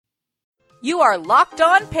You are Locked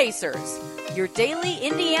On Pacers, your daily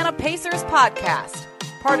Indiana Pacers podcast,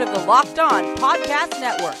 part of the Locked On Podcast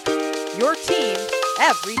Network, your team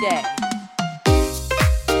every day.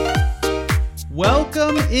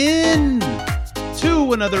 Welcome in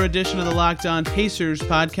to another edition of the Locked On Pacers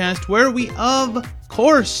podcast, where we, of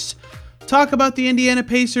course, talk about the Indiana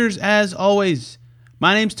Pacers as always.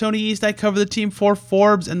 My name's Tony East. I cover the team for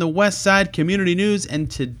Forbes and the West Side Community News, and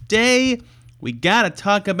today we got to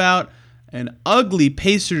talk about an ugly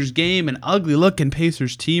Pacers game, an ugly-looking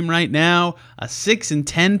Pacers team right now, a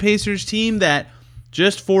 6-10 Pacers team that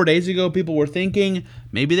just 4 days ago people were thinking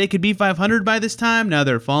maybe they could be 500 by this time. Now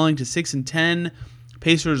they're falling to 6-10.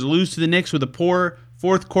 Pacers lose to the Knicks with a poor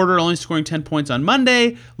fourth quarter, only scoring 10 points on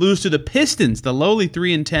Monday. Lose to the Pistons, the lowly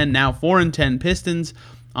 3-10, now 4-10 Pistons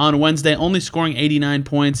on Wednesday, only scoring 89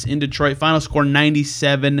 points in Detroit. Final score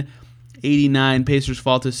 97-89. Pacers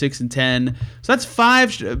fall to 6-10. So that's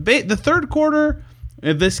five. The third quarter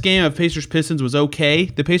of this game of Pacers-Pistons was okay.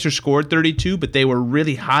 The Pacers scored 32, but they were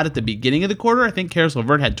really hot at the beginning of the quarter. I think Caris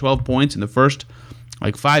LeVert had 12 points in the first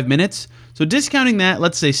 5 minutes. So discounting that,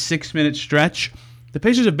 let's say 6-minute stretch, the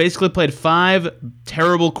Pacers have basically played 5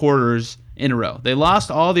 terrible quarters in a row. They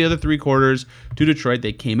lost all the other 3 quarters to Detroit.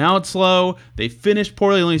 They came out slow. They finished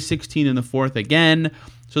poorly, only 16 in the fourth again.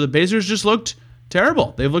 So the Pacers just looked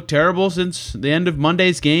terrible. They've looked terrible since the end of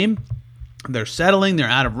Monday's game. They're settling. They're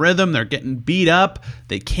out of rhythm. They're getting beat up.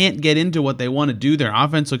 They can't get into what they want to do. Their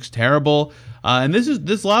offense looks terrible. And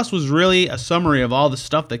this loss was really a summary of all the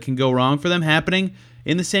stuff that can go wrong for them happening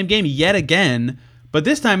in the same game yet again. But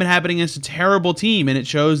this time it happening against a terrible team, and it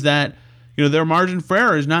shows that their margin for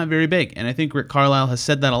error is not very big. And I think Rick Carlisle has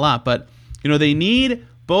said that a lot. But they need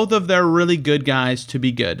both of their really good guys to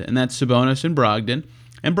be good, and that's Sabonis and Brogdon.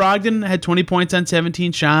 And Brogdon had 20 points on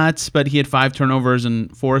 17 shots, but he had 5 turnovers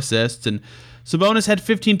and 4 assists. And Sabonis had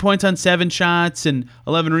 15 points on 7 shots and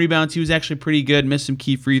 11 rebounds. He was actually pretty good, missed some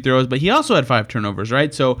key free throws, but he also had 5 turnovers,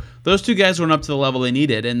 right? So those two guys weren't up to the level they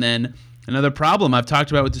needed. And then another problem I've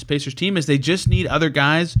talked about with this Pacers team is they just need other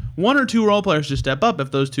guys, 1 or 2 role players to step up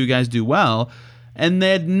if those two guys do well. And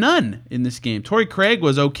they had none in this game. Torrey Craig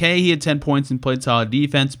was okay. He had 10 points and played solid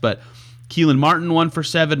defense, but Keelan Martin, 1 for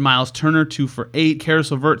 7. Miles Turner, 2 for 8.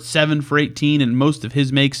 Caris LeVert, 7 for 18, and most of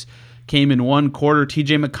his makes came in one quarter.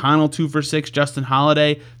 TJ McConnell, 2 for 6. Justin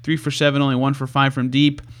Holiday, 3 for 7, only 1 for 5 from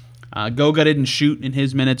deep. Goga didn't shoot in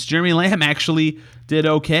his minutes. Jeremy Lamb actually did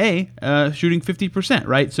okay, shooting 50%,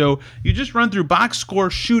 right? So you just run through box score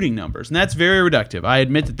shooting numbers, and that's very reductive. I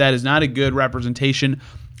admit that is not a good representation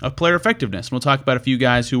of player effectiveness. And we'll talk about a few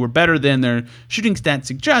guys who were better than their shooting stats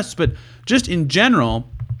suggest, but just in general,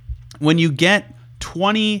 when you get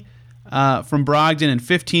 20 from Brogdon and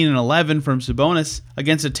 15 and 11 from Sabonis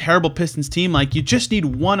against a terrible Pistons team, you just need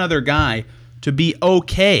one other guy to be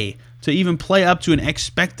okay, to even play up to an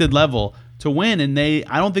expected level to win, and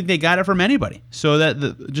I don't think they got it from anybody. So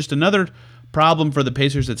just another problem for the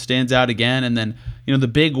Pacers that stands out again. And then the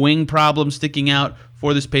big wing problem sticking out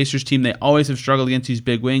for this Pacers team. They always have struggled against these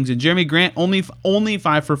big wings. And Jeremy Grant only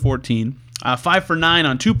 5 for 14, 5 for 9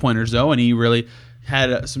 on 2-pointers though, and he really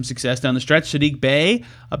had some success down the stretch. Sadiq Bey,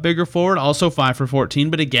 a bigger forward, also 5 for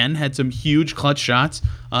 14, but again had some huge clutch shots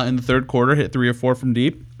in the third quarter, hit 3 or 4 from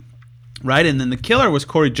deep. Right, and then the killer was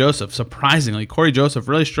Corey Joseph, surprisingly. Corey Joseph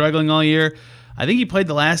really struggling all year. I think he played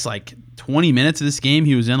the last 20 minutes of this game.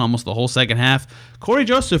 He was in almost the whole second half. Corey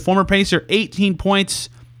Joseph, former Pacer, 18 points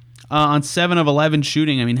on 7 of 11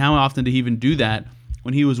 shooting. I mean, how often did he even do that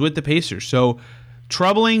when he was with the Pacers? So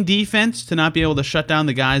troubling defense to not be able to shut down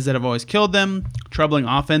the guys that have always killed them. Troubling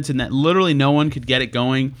offense in that literally no one could get it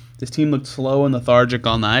going. This team looked slow and lethargic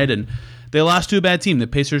all night, and they lost to a bad team. The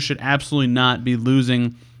Pacers should absolutely not be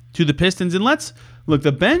losing to the Pistons. And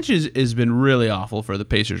the bench has been really awful for the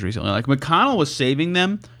Pacers recently. McConnell was saving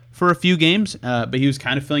them for a few games, but he was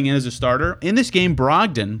kind of filling in as a starter. In this game,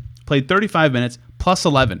 Brogdon played 35 minutes plus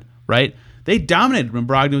 11, right? They dominated when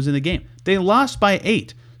Brogdon was in the game. They lost by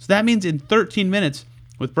 8. So that means in 13 minutes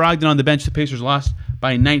with Brogdon on the bench, the Pacers lost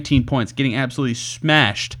by 19 points, getting absolutely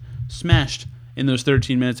smashed in those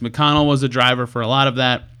 13 minutes. McConnell was the driver for a lot of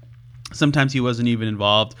that. Sometimes he wasn't even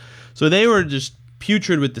involved. So they were just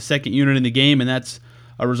putrid with the second unit in the game, and that's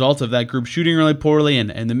a result of that group shooting really poorly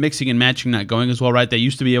and the mixing and matching not going as well, right? They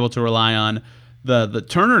used to be able to rely on the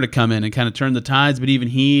Turner to come in and kind of turn the tides, but even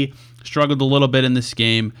he struggled a little bit in this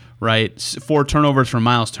game, right? 4 turnovers from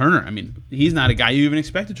Miles Turner. I mean, he's not a guy you even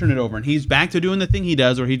expect to turn it over, and he's back to doing the thing he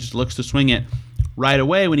does where he just looks to swing it right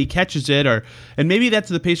away when he catches it, and maybe that's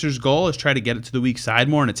the Pacers' goal, is try to get it to the weak side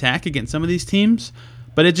more and attack against some of these teams.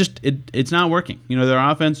 But it's not working. Their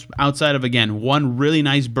offense, outside of, again, one really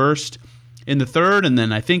nice burst in the third, and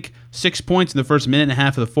then I think 6 points in the first minute and a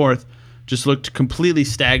half of the fourth, just looked completely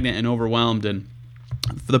stagnant and overwhelmed. And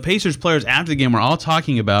the Pacers players after the game were all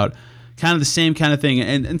talking about kind of the same kind of thing.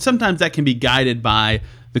 And sometimes that can be guided by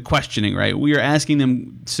the questioning, right? We are asking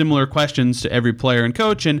them similar questions to every player and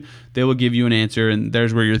coach, and they will give you an answer, and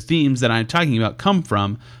there's where your themes that I'm talking about come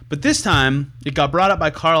from. But this time, it got brought up by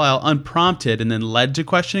Carlisle unprompted and then led to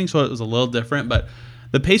questioning, so it was a little different. But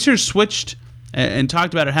the Pacers switched and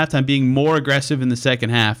talked about at halftime being more aggressive in the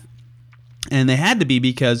second half, and they had to be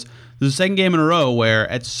because there's a second game in a row where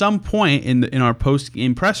at some point in our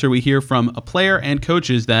post-game presser, we hear from a player and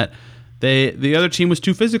coaches that the other team was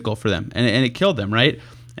too physical for them, and it killed them, right?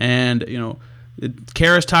 And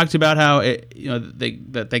Karras talked about how they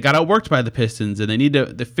got outworked by the Pistons, and they need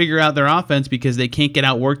to figure out their offense because they can't get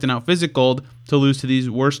outworked and out-physicaled to lose to these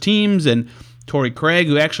worse teams. And Torrey Craig,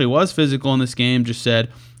 who actually was physical in this game, just said,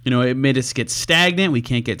 it made us get stagnant. We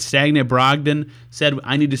can't get stagnant. Brogdon said,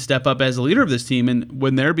 I need to step up as a leader of this team, and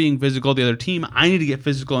when they're being physical, the other team, I need to get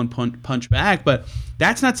physical and punch back. But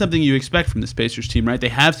that's not something you expect from this Pacers team, right? They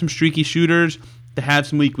have some streaky shooters. They have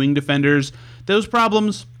some weak wing defenders. Those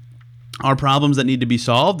problems are problems that need to be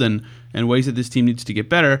solved and ways that this team needs to get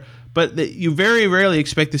better. But you very rarely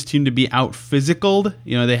expect this team to be out-physicaled.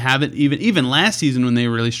 They haven't even last season when they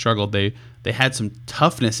really struggled. They had some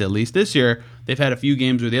toughness at least. This year, they've had a few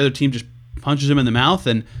games where the other team just punches them in the mouth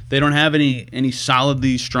and they don't have any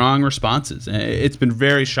solidly strong responses. It's been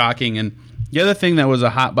very shocking. And the other thing that was a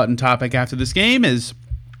hot-button topic after this game is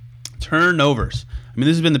turnovers. I mean,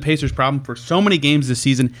 this has been the Pacers' problem for so many games this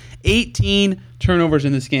season. 18 turnovers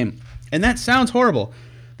in this game. And that sounds horrible.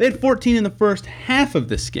 They had 14 in the first half of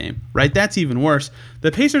this game, right? That's even worse.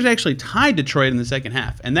 The Pacers actually tied Detroit in the second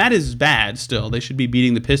half, and that is bad still. They should be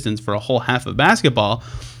beating the Pistons for a whole half of basketball.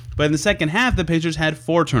 But in the second half, the Pacers had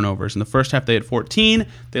 4 turnovers. In the first half, they had 14.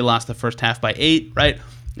 They lost the first half by 8, right?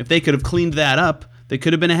 If they could have cleaned that up, they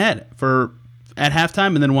could have been ahead at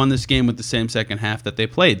halftime and then won this game with the same second half that they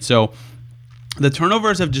played. So the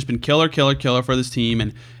turnovers have just been killer for this team.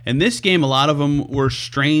 And in this game, a lot of them were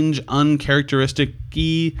strange,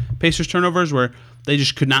 uncharacteristic-y Pacers turnovers where they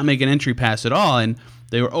just could not make an entry pass at all. And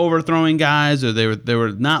they were overthrowing guys, or they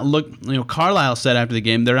were not Carlisle said after the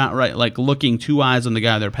game, they're not right, like looking 2 eyes on the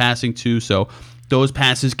guy they're passing to. So those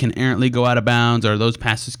passes can errantly go out of bounds, or those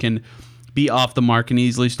passes can be off the mark and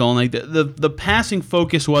easily stolen. Like the passing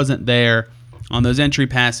focus wasn't there on those entry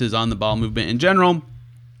passes, on the ball movement in general.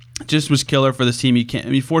 Just was killer for this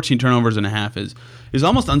team. 14 turnovers and a half is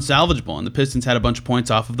almost unsalvageable, and the Pistons had a bunch of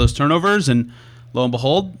points off of those turnovers, and lo and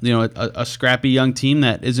behold, a scrappy young team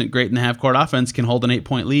that isn't great in the half-court offense can hold an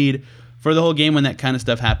 8-point lead for the whole game when that kind of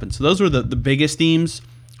stuff happens. So those were the biggest themes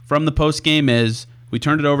from the post-game is we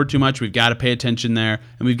turned it over too much, we've got to pay attention there,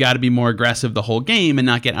 and we've got to be more aggressive the whole game and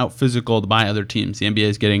not get out-physicaled by other teams. The NBA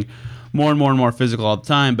is getting more and more physical all the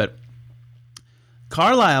time, but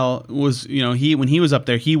Carlisle was, when he was up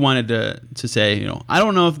there, he wanted to say, I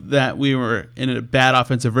don't know if that we were in a bad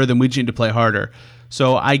offensive rhythm. We just need to play harder.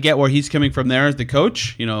 So I get where he's coming from there as the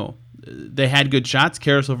coach. They had good shots.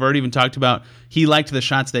 Caris LeVert even talked about he liked the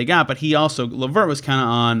shots they got, but LeVert was kind of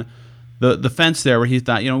on the fence there where he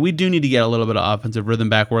thought, we do need to get a little bit of offensive rhythm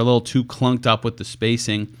back. We're a little too clunked up with the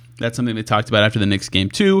spacing. That's something they talked about after the Knicks game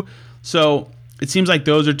too. So it seems like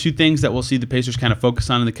those are 2 things that we'll see the Pacers kind of focus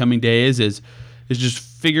on in the coming days is just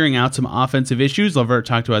figuring out some offensive issues. LeVert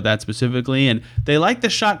talked about that specifically, and they like the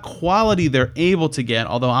shot quality they're able to get,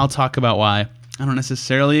 although I'll talk about why I don't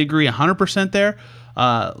necessarily agree 100% there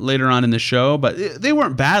later on in the show, but they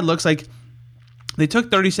weren't bad looks. Like they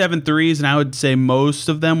took 37 threes, and I would say most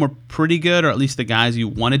of them were pretty good, or at least the guys you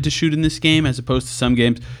wanted to shoot in this game, as opposed to some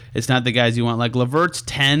games it's not the guys you want. Like LeVert's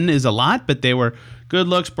 10 is a lot, but they were good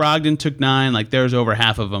looks. Brogdon took 9. Like there's over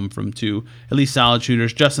half of them from 2 at least solid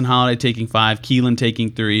shooters. Justin Holiday taking 5, Keelan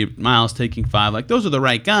taking 3, Miles taking 5. Like those are the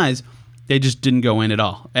right guys. They just didn't go in at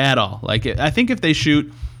all. Like I think if they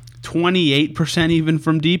shoot 28% even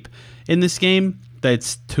from deep in this game,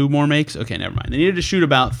 that's 2 more makes. Okay, never mind. They needed to shoot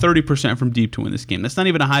about 30% from deep to win this game. That's not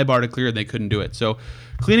even a high bar to clear. They couldn't do it. So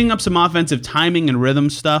cleaning up some offensive timing and rhythm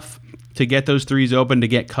stuff to get those threes open, to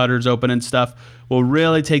get cutters open and stuff will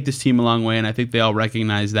really take this team a long way, and I think they all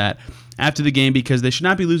recognize that after the game because they should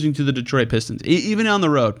not be losing to the Detroit Pistons, even on the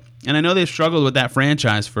road. And I know they've struggled with that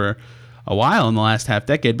franchise for a while in the last half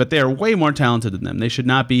decade, but they are way more talented than them. They should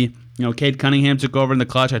not be, Cade Cunningham took over in the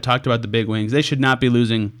clutch. I talked about the big wings. They should not be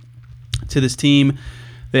losing to this team,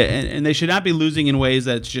 and they should not be losing in ways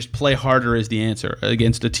that it's just play harder is the answer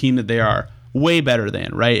against a team that they are way better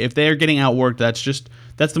than, right? If they are getting outworked,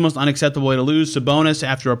 that's the most unacceptable way to lose. Sabonis,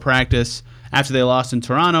 after a practice, after they lost in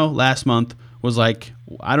Toronto last month, was like,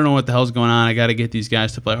 I don't know what the hell's going on. I got to get these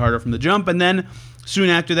guys to play harder from the jump. And then soon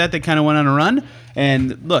after that, they kind of went on a run.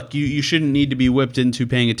 And look, you shouldn't need to be whipped into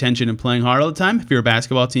paying attention and playing hard all the time if you're a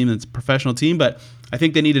basketball team that's a professional team. But I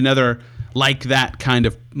think they need another like that kind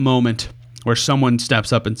of moment where someone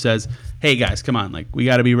steps up and says, hey guys, come on, like we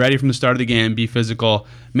got to be ready from the start of the game, be physical,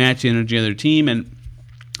 match the energy of their team. And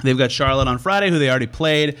they've got Charlotte on Friday, who they already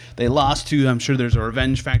played. They lost to. I'm sure there's a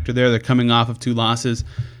revenge factor there. They're coming off of 2 losses.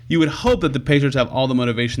 You would hope that the Pacers have all the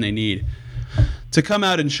motivation they need to come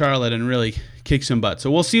out in Charlotte and really kick some butt. So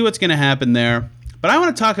we'll see what's going to happen there. But I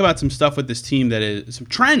want to talk about some stuff with this team that is some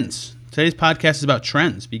trends. Today's podcast is about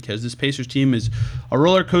trends because this Pacers team is a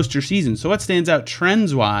roller coaster season. So what stands out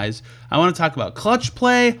trends-wise? I want to talk about clutch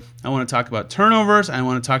play. I want to talk about turnovers. I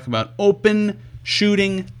want to talk about open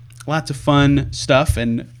shooting. Lots of fun stuff.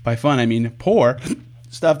 And by fun, I mean poor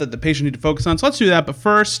stuff that the Pacers need to focus on. So let's do that. But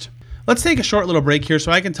first, let's take a short little break here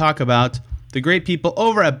so I can talk about the great people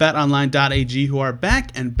over at betonline.ag who are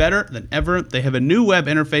back and better than ever. They have a new web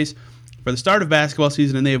interface for the start of basketball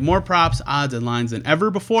season, and they have more props, odds, and lines than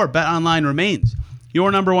ever before. BetOnline remains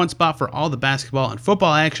your number one spot for all the basketball and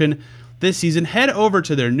football action this season. Head over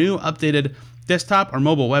to their new updated desktop or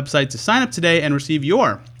mobile website to sign up today and receive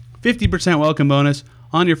your 50% welcome bonus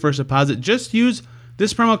on your first deposit. Just use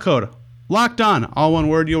this promo code, Locked On, all one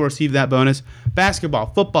word. You'll receive that bonus.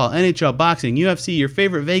 Basketball, football, NHL, boxing, UFC, your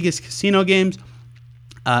favorite Vegas casino games.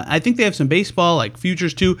 I think they have some baseball, like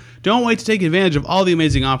futures too. Don't wait to take advantage of all the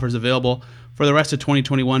amazing offers available for the rest of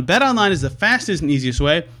 2021. BetOnline is the fastest and easiest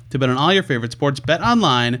way to bet on all your favorite sports.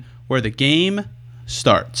 BetOnline, where the game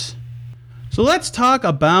starts. So let's talk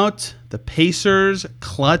about the Pacers'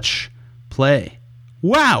 clutch play.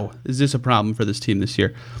 Wow, is this a problem for this team this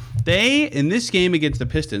year? They, in this game against the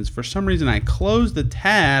Pistons, for some reason I closed the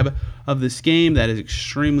tab of this game. That is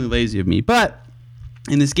extremely lazy of me. But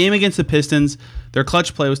in this game against the Pistons, their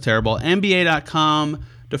clutch play was terrible. NBA.com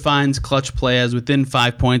defines clutch play as within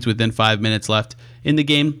 5 points, within 5 minutes left in the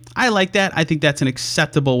game. I like that. I think that's an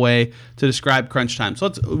acceptable way to describe crunch time.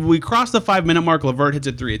 So we cross the 5-minute mark. LeVert hits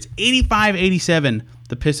a 3. It's 85-87.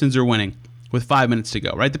 The Pistons are winning with 5 minutes to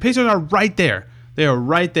go, right? The Pacers are right there. They are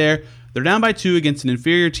right there. They're down by 2 against an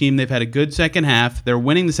inferior team. They've had a good second half. They're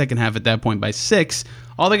winning the second half at that point by 6.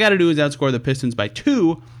 All they got to do is outscore the Pistons by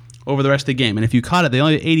 2 over the rest of the game. And if you caught it, they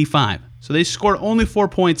only had 85. So they scored only 4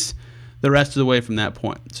 points the rest of the way from that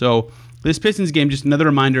point. So this Pistons game, just another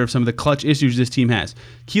reminder of some of the clutch issues this team has.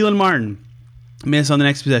 Keelan Martin, miss on the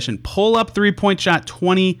next possession. Pull up 3-point shot,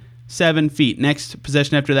 27 feet. Next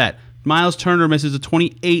possession after that. Miles Turner misses a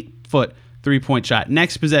 28-foot 3-point shot.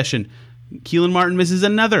 Next possession, Keelan Martin misses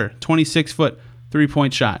another 26-foot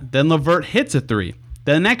 3-point shot. Then LeVert hits a 3.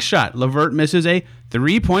 The next shot, LeVert misses a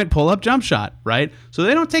 3-point pull-up jump shot, right? So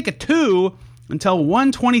they don't take a 2 until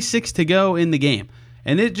 1:26 to go in the game.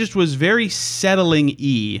 And it just was very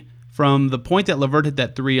settling-y from the point that LeVert hit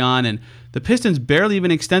that 3 on, and the Pistons barely even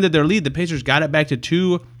extended their lead. The Pacers got it back to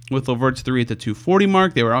 2 with LeVert's 3 at the 2:40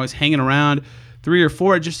 mark. They were always hanging around 3 or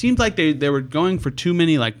 4. It just seemed like they were going for too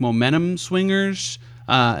many like momentum swingers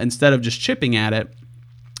instead of just chipping at it.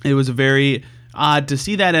 It was very odd to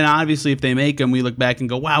see that, and obviously if they make them, we look back and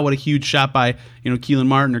go, wow, what a huge shot by Keelan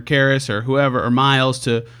Martin or Karras or whoever or Miles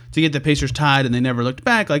to get the Pacers tied, and they never looked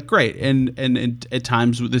back. Like, great. And at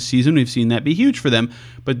times this season we've seen that be huge for them.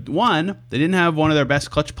 But one, they didn't have one of their best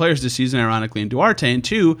clutch players this season, ironically, in Duarte, and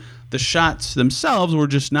 2, the shots themselves were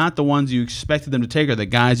just not the ones you expected them to take or the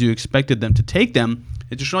guys you expected them to take them.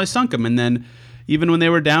 It just really sunk them. And then even when they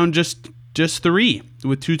were down just 3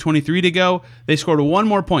 with 2:23 to go, they scored 1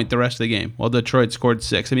 more point the rest of the game, while Detroit scored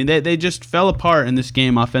 6. I mean, they just fell apart in this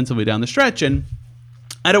game offensively down the stretch, and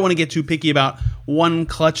I don't want to get too picky about one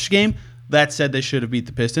clutch game. That said, they should have beat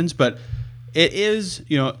the Pistons, but it is,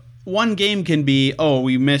 one game can be,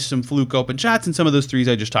 we missed some fluke open shots, and some of those threes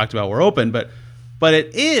I just talked about were open, but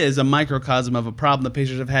it is a microcosm of a problem the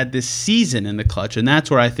Pacers have had this season in the clutch, and that's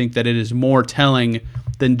where I think that it is more telling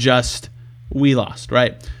than just we lost,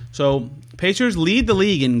 right? So Pacers lead the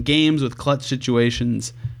league in games with clutch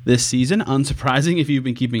situations this season. Unsurprising if you've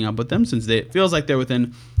been keeping up with them, since it feels like they're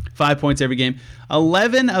within 5 points every game.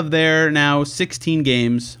 11 of their now 16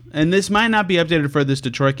 games, and this might not be updated for this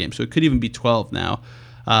Detroit game, so it could even be 12 now,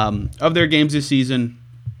 of their games this season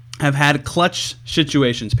have had clutch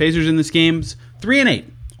situations. Pacers in this game's 3-8.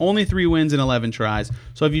 Only 3 wins and 11 tries.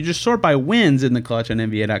 So if you just sort by wins in the clutch on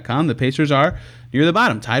NBA.com, the Pacers are near the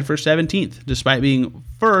bottom, tied for 17th, despite being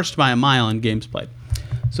first by a mile in games played.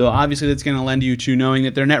 So obviously that's going to lend you to knowing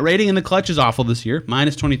that their net rating in the clutch is awful this year,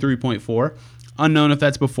 minus 23.4. Unknown if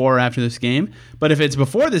that's before or after this game. But if it's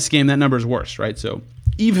before this game, that number is worse, right? So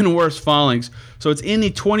even worse fallings. So it's in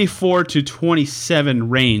the 24 to 27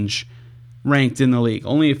 range ranked in the league.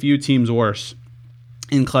 Only a few teams worse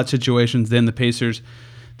in clutch situations than the Pacers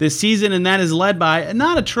this season, and that is led by a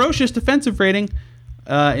not atrocious defensive rating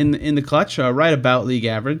in the clutch, right about league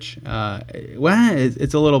average.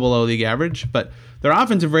 It's a little below league average, but their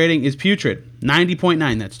offensive rating is putrid,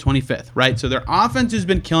 90.9. That's 25th, right? So their offense has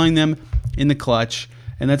been killing them in the clutch,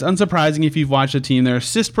 and that's unsurprising if you've watched the team. Their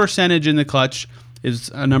assist percentage in the clutch is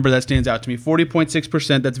a number that stands out to me,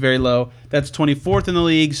 40.6%. That's very low. That's 24th in the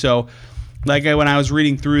league. So when I was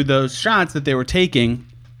reading through those shots that they were taking,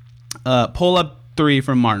 pull-up 3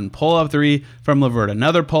 from Martin, pull-up 3 from LeVert,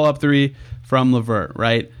 another pull-up 3 from LeVert,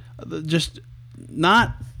 right? Just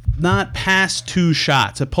not past 2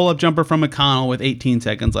 shots. A pull-up jumper from McConnell with 18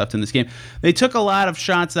 seconds left in this game. They took a lot of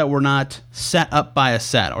shots that were not set up by a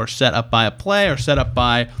set or set up by a play or set up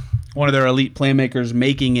by one of their elite playmakers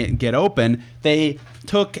making it get open. They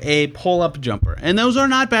took a pull-up jumper. And those are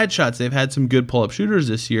not bad shots. They've had some good pull-up shooters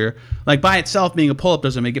this year. Like, by itself, being a pull-up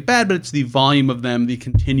doesn't make it bad, but it's the volume of them, the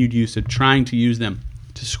continued use of trying to use them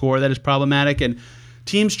to score that is problematic. And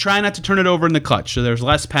teams try not to turn it over in the clutch. So there's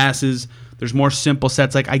less passes. There's more simple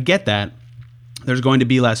sets. Like, I get that. There's going to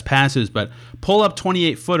be less passes, but pull up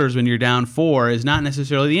 28-footers when you're down 4 is not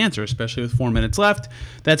necessarily the answer, especially with 4 minutes left.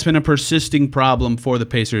 That's been a persisting problem for the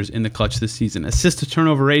Pacers in the clutch this season.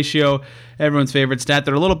 Assist-to-turnover ratio, everyone's favorite stat.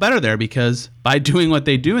 They're a little better there because by doing what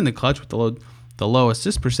they do in the clutch with the low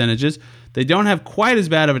assist percentages, they don't have quite as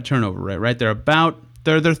bad of a turnover rate, right? They're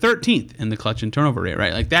 13th in the clutch in turnover rate,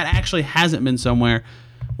 right? Like, that actually hasn't been somewhere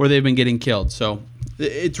where they've been getting killed. So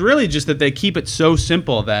it's really just that they keep it so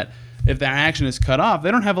simple that if that action is cut off, they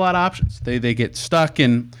don't have a lot of options. They get stuck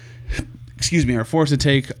and, are forced to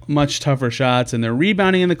take much tougher shots, and their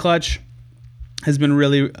rebounding in the clutch has been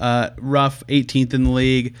really rough, 18th in the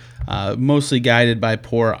league, mostly guided by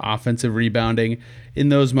poor offensive rebounding. In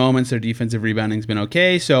those moments, their defensive rebounding has been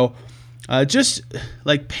okay. So just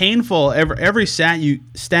like painful, every stat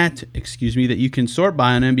that you can sort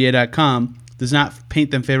by on NBA.com does not paint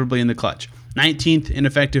them favorably in the clutch. 19th in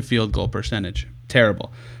effective field goal percentage.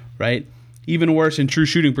 Terrible. Right? Even worse in true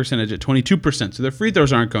shooting percentage at 22%. So their free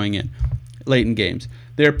throws aren't going in late in games.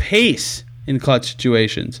 Their pace in clutch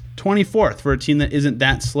situations, 24th for a team that isn't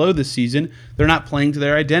that slow this season. They're not playing to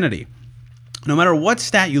their identity. No matter what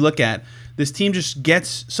stat you look at, this team just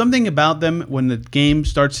gets something about them when the game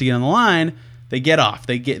starts to get on the line. They get off.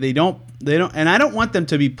 They don't. And I don't want them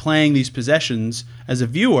to be playing these possessions as a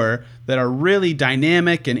viewer that are really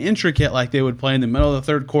dynamic and intricate like they would play in the middle of the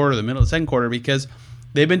third quarter, the middle of the second quarter, because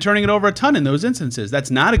they've been turning it over a ton in those instances.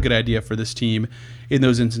 That's not a good idea for this team in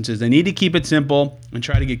those instances. They need to keep it simple and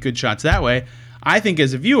try to get good shots that way. I think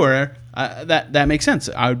as a viewer, that makes sense.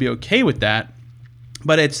 I would be okay with that.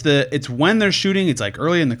 But it's when they're shooting, it's like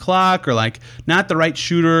early in the clock or like not the right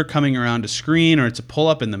shooter coming around a screen, or it's a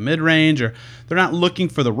pull-up in the mid-range, or they're not looking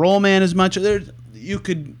for the roll man as much. You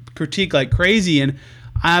could critique like crazy, and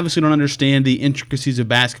I obviously don't understand the intricacies of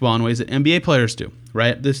basketball in ways that NBA players do,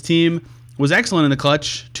 right? This team was excellent in the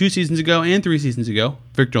clutch 2 seasons ago and 3 seasons ago.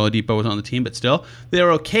 Victor Oladipo was on the team, but still, they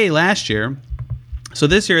were okay last year. So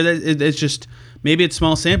this year, it's just, maybe it's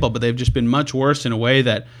small sample, but they've just been much worse in a way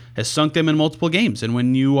that has sunk them in multiple games. And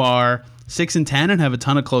when you are 6-10 and have a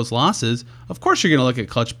ton of close losses, of course you're going to look at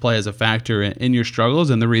clutch play as a factor in your struggles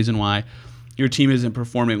and the reason why your team isn't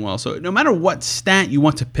performing well. So no matter what stat you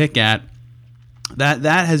want to pick at, that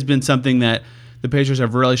has been something that the Pacers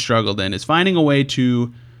have really struggled in, is finding a way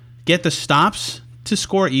to get the stops to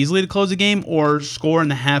score easily to close the game, or score in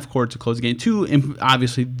the half court to close the game.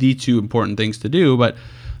 Obviously the two important things to do, but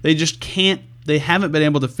they just can't. They haven't been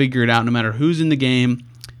able to figure it out no matter who's in the game.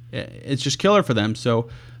 It's just killer for them. So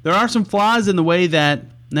there are some flaws in the way that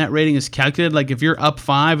net rating is calculated. Like if you're up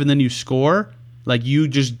 5 and then you score, like you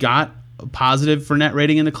just got a positive for net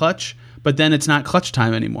rating in the clutch, but then it's not clutch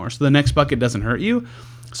time anymore. So the next bucket doesn't hurt you.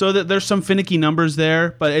 So there's some finicky numbers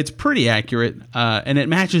there, but it's pretty accurate, and it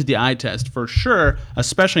matches the eye test for sure,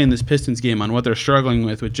 especially in this Pistons game on what they're struggling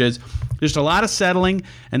with, which is just a lot of settling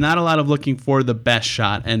and not a lot of looking for the best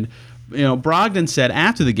shot. And Brogdon said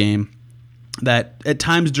after the game that at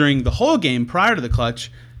times during the whole game prior to the clutch,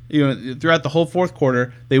 throughout the whole fourth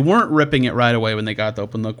quarter, they weren't ripping it right away when they got the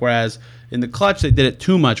open look, whereas in the clutch they did it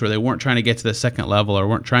too much, where they weren't trying to get to the second level or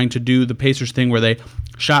weren't trying to do the Pacers thing where they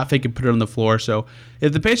shot fake and put it on the floor. So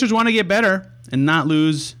if the Pacers want to get better and not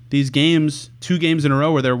lose these games, 2 games in a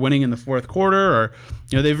row where they're winning in the fourth quarter, or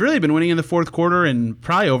they've really been winning in the fourth quarter and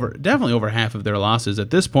definitely over half of their losses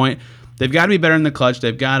at this point, they've got to be better in the clutch.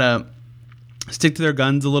 They've got to stick to their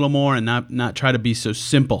guns a little more and not try to be so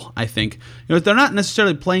simple, I think. They're not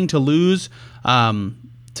necessarily playing to lose.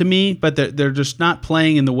 to me, but they're just not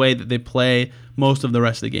playing in the way that they play most of the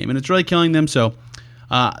rest of the game, and it's really killing them. So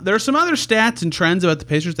there are some other stats and trends about the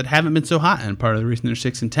Pacers that haven't been so hot, and part of the reason they're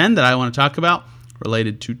 6-10 that I want to talk about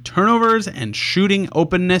related to turnovers and shooting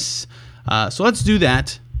openness. So let's do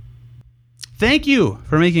that. Thank you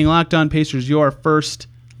for making Locked On Pacers your first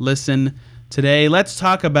listen today. Let's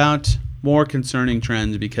talk about more concerning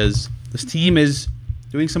trends because this team is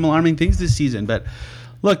doing some alarming things this season. But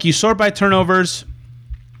look, you sort by turnovers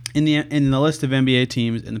in the list of NBA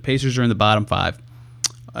teams, and the Pacers are in the bottom 5,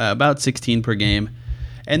 about 16 per game.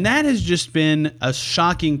 And that has just been a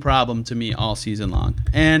shocking problem to me all season long.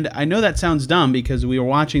 And I know that sounds dumb because we were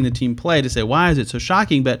watching the team play to say, why is it so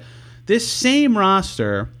shocking? But this same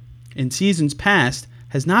roster in seasons past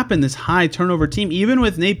has not been this high turnover team, even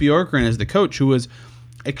with Nate Bjorkgren as the coach, who was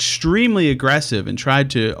extremely aggressive and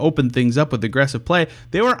tried to open things up with aggressive play.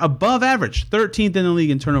 They were above average, 13th in the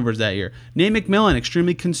league in turnovers that year. Nate McMillan,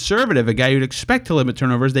 extremely conservative, a guy you'd expect to limit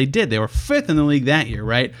turnovers. They did. They were 5th in the league that year,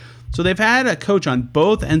 right? So they've had a coach on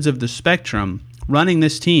both ends of the spectrum running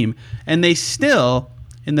this team, and they still,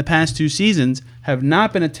 in the past 2 seasons, have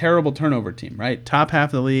not been a terrible turnover team, right? Top half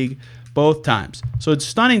of the league both times. So it's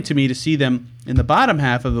stunning to me to see them in the bottom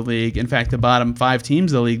half of the league, in fact, the bottom 5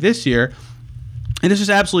 teams of the league this year, and this is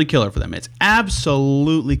absolutely killer for them. It's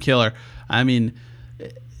absolutely killer. I mean,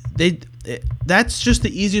 that's just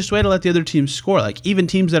the easiest way to let the other teams score. Like, even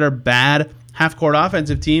teams that are bad half-court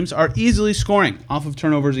offensive teams are easily scoring off of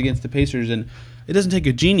turnovers against the Pacers, and it doesn't take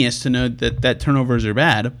a genius to know that turnovers are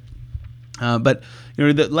bad. But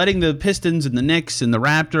letting the Pistons and the Knicks and the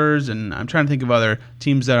Raptors, and I'm trying to think of other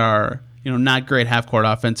teams that are not great half-court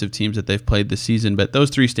offensive teams that they've played this season, but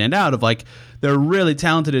those 3 stand out of like they're really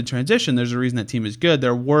talented in transition. There's a reason that team is good.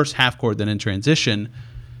 They're worse half-court than in transition.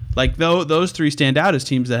 Like those 3 stand out as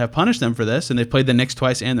teams that have punished them for this, and they've played the Knicks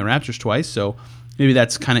twice and the Raptors twice, so maybe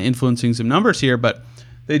that's kind of influencing some numbers here, but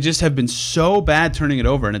they just have been so bad turning it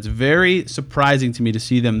over, and it's very surprising to me to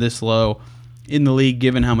see them this low in the league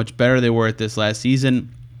given how much better they were at this last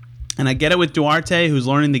season. And I get it with Duarte, who's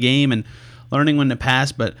learning the game and learning when to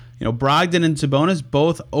pass, but Brogdon and Sabonis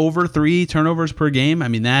both over 3 turnovers per game. I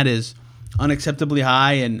mean, that is unacceptably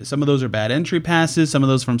high, and some of those are bad entry passes. Some of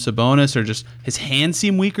those from Sabonis are just his hands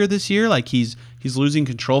seem weaker this year, like he's losing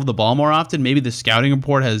control of the ball more often. Maybe the scouting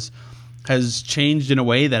report has changed in a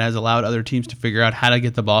way that has allowed other teams to figure out how to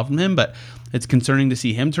get the ball from him, but it's concerning to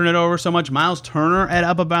see him turn it over so much. Miles Turner at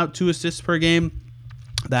up about 2 assists per game.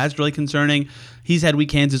 That's really concerning. He's had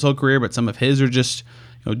weak hands his whole career, but some of his are just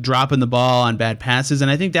dropping the ball on bad passes,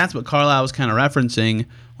 and I think that's what Carlisle was kind of referencing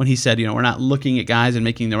when he said, we're not looking at guys and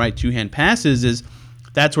making the right 2-hand passes. Is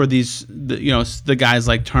that's where the guys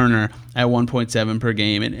like Turner at 1.7 per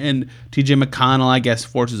game, and T.J. McConnell, I guess,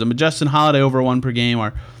 forces them. But Justin Holiday over 1 per game,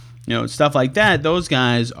 or stuff like that. Those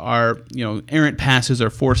guys are, errant passes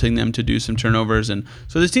are forcing them to do some turnovers, and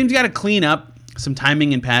so this team's got to clean up some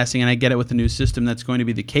timing and passing. And I get it with the new system that's going to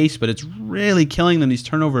be the case, but it's really killing them. These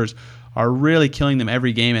turnovers are really killing them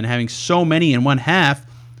every game, and having so many in one half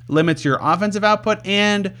limits your offensive output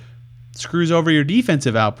and screws over your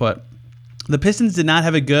defensive output. The Pistons did not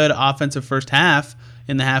have a good offensive first half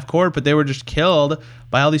in the half court, but they were just killed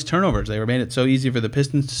by all these turnovers. They were made it so easy for the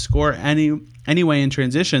Pistons to score anyway in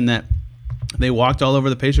transition that they walked all over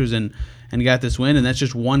the Pacers and got this win, and that's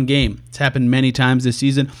just one game. It's happened many times this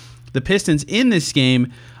season. The Pistons in this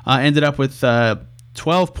game ended up with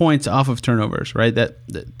 12 points off of turnovers, right? That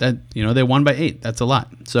they won by 8. That's a lot.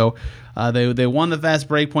 So they won the fast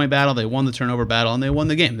break point battle, they won the turnover battle, and they won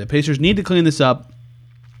the game. The Pacers need to clean this up.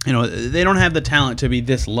 They don't have the talent to be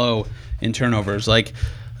this low in turnovers. Like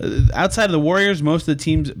outside of the Warriors, most of the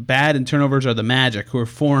teams bad in turnovers are the Magic, who are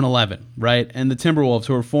 4-11, right? And the Timberwolves,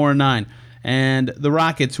 who are 4-9, and the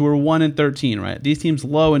Rockets, who are 1-13, right? These teams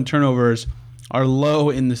low in turnovers are low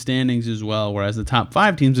in the standings as well, whereas the top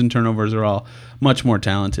 5 teams in turnovers are all much more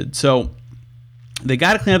talented. So they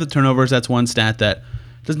got to clean up the turnovers. That's one stat that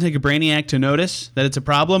doesn't take a brainiac to notice that it's a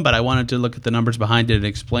problem, but I wanted to look at the numbers behind it and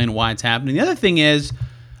explain why it's happening. The other thing is,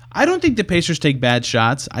 I don't think the Pacers take bad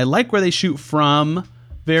shots. I like where they shoot from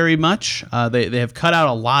very much. They have cut out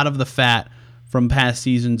a lot of the fat from past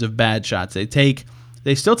seasons of bad shots.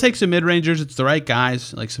 They still take some mid-rangers. It's the right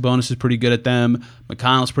guys. Like Sabonis is pretty good at them.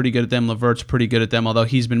 McConnell's pretty good at them. LeVert's pretty good at them, although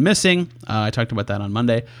he's been missing. I talked about that on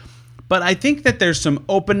Monday. But I think that there's some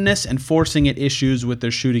openness and forcing it issues with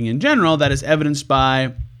their shooting in general that is evidenced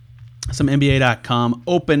by some NBA.com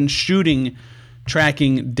open shooting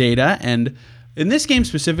tracking data. And in this game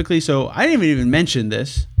specifically, so I didn't even mention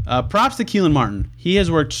this, props to Keelan Martin. He has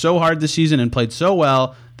worked so hard this season and played so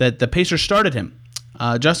well that the Pacers started him.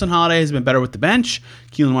 Justin Holiday has been better with the bench.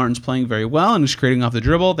 Keelan Martin's playing very well and is creating off the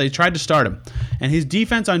dribble. They tried to start him. And his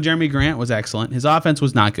defense on Jeremy Grant was excellent. His offense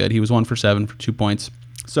was not good. He was 1 for 7 for 2 points.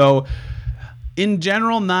 So, in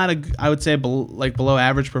general, not I would say below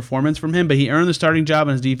average performance from him, but he earned the starting job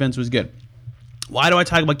and his defense was good. Why do I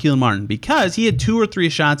talk about Keelan Martin? Because he had 2 or 3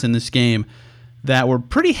 shots in this game that were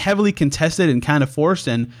pretty heavily contested and kind of forced,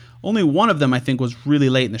 and only one of them I think was really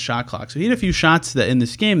late in the shot clock. So he had a few shots that in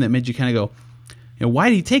this game that made you kind of go, why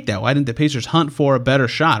did he take that? Why didn't the Pacers hunt for a better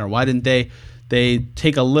shot? Or why didn't they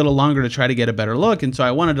take a little longer to try to get a better look? And so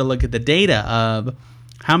I wanted to look at the data of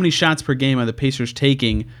how many shots per game are the Pacers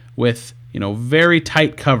taking with very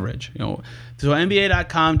tight coverage. So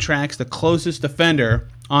NBA.com tracks the closest defender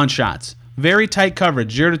on shots. Very tight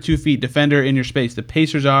coverage, 0 to 2 feet defender in your space. The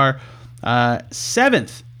Pacers are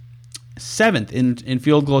seventh in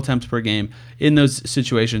field goal attempts per game in those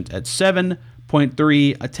situations at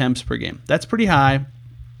 7.3 attempts per game. That's pretty high.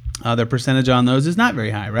 Their percentage on those is not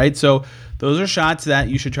very high, right? So those are shots that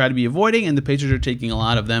you should try to be avoiding, and the Pacers are taking a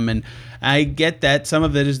lot of them. And I get that some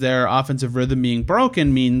of it is their offensive rhythm being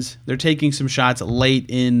broken means they're taking some shots late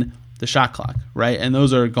in the shot clock, right? And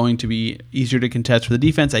those are going to be easier to contest for the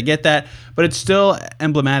defense. I get that, but it's still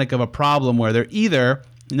emblematic of a problem where they're either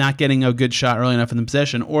not getting a good shot early enough in the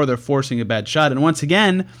possession or they're forcing a bad shot. And once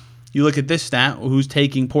again, you look at this stat, who's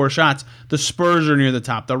taking poor shots. The Spurs are near the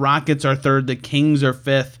top. The Rockets are 3rd. The Kings are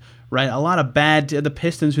 5th, right? A lot of the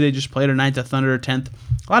Pistons, who they just played, are 9th. The Thunder are 10th.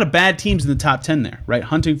 A lot of bad teams in the top 10 there, right?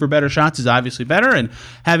 Hunting for better shots is obviously better, and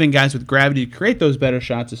having guys with gravity to create those better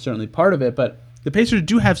shots is certainly part of it. But the Pacers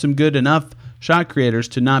do have some good enough shot creators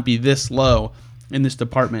to not be this low in this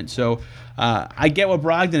department. So I get what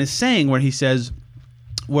Brogdon is saying, where he says,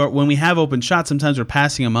 when we have open shots, sometimes we're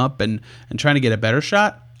passing them up and trying to get a better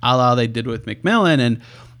shot, a la they did with McMillan. And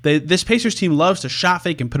this Pacers team loves to shot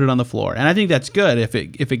fake and put it on the floor. And I think that's good if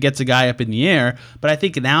it gets a guy up in the air. But I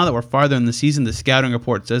think now that we're farther in the season, the scouting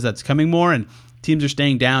report says that's coming more, and teams are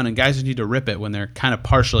staying down, and guys just need to rip it when they're kind of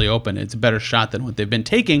partially open. It's a better shot than what they've been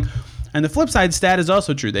taking. And the flip side stat is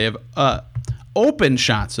also true. They have open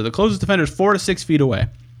shots. So the closest defender is 4 to 6 feet away.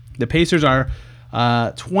 The Pacers are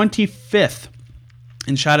 25th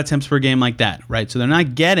in shot attempts per game like that, right? So they're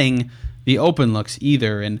not getting the open looks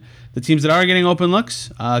either. And the teams that are getting open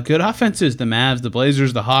looks, good offenses, the Mavs, the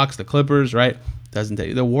Blazers, the Hawks, the Clippers, right? Doesn't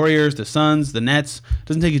take the Warriors, the Suns, the Nets.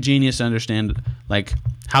 Doesn't take a genius to understand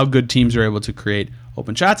how good teams are able to create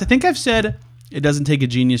open shots. I think I've said it doesn't take a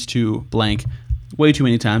genius to blank way too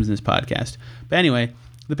many times in this podcast. But anyway,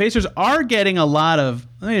 the Pacers are getting a lot of,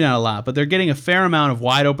 maybe not a lot, but they're getting a fair amount of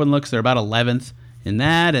wide open looks. They're about 11th in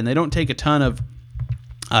that, and they don't take a ton of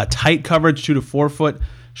tight coverage, 2 to 4 foot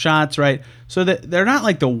shots, right? So that they're not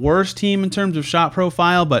like the worst team in terms of shot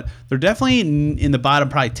profile, but they're definitely in the bottom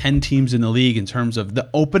probably 10 teams in the league in terms of the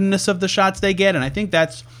openness of the shots they get. And I think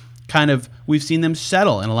that's we've seen them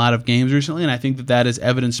settle in a lot of games recently, and I think that is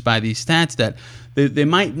evidenced by these stats that they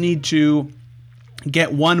might need to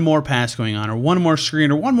get one more pass going on, or one more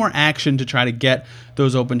screen, or one more action to try to get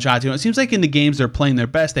those open shots. It seems like in the games they're playing their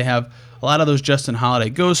best, they have a lot of those Justin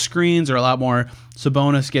Holiday ghost screens, or a lot more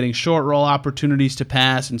Sabonis getting short roll opportunities to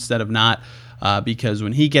pass instead of not, because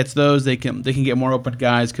when he gets those, they can get more open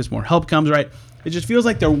guys because more help comes, right? It just feels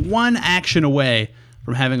like they're one action away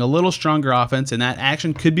from having a little stronger offense, and that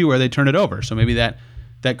action could be where they turn it over. So maybe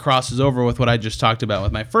that crosses over with what I just talked about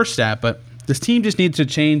with my first stat, but this team just needs to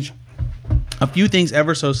change a few things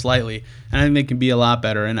ever so slightly, and I think they can be a lot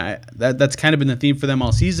better. And that's kind of been the theme for them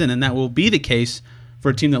all season, and that will be the case for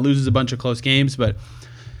a team that loses a bunch of close games. But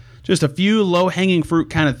just a few low-hanging fruit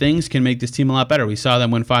kind of things can make this team a lot better. We saw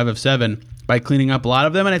them win 5 of 7 by cleaning up a lot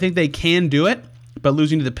of them, and I think they can do it. But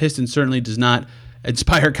losing to the Pistons certainly does not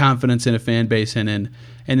inspire confidence in a fan base and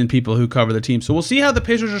in people who cover the team. So we'll see how the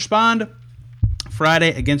Pacers respond Friday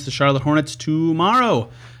against the Charlotte Hornets tomorrow.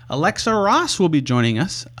 Alexa Ross will be joining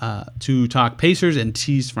us to talk Pacers and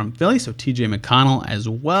tease from Philly, so TJ McConnell as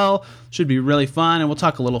well. Should be really fun, and we'll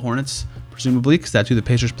talk a little Hornets, presumably, because that's who the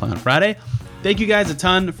Pacers play on Friday. Thank you guys a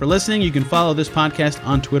ton for listening. You can follow this podcast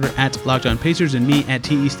on Twitter at LockedOnPacers and me at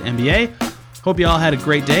TEastNBA. Hope you all had a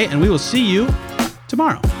great day, and we will see you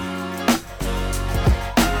tomorrow.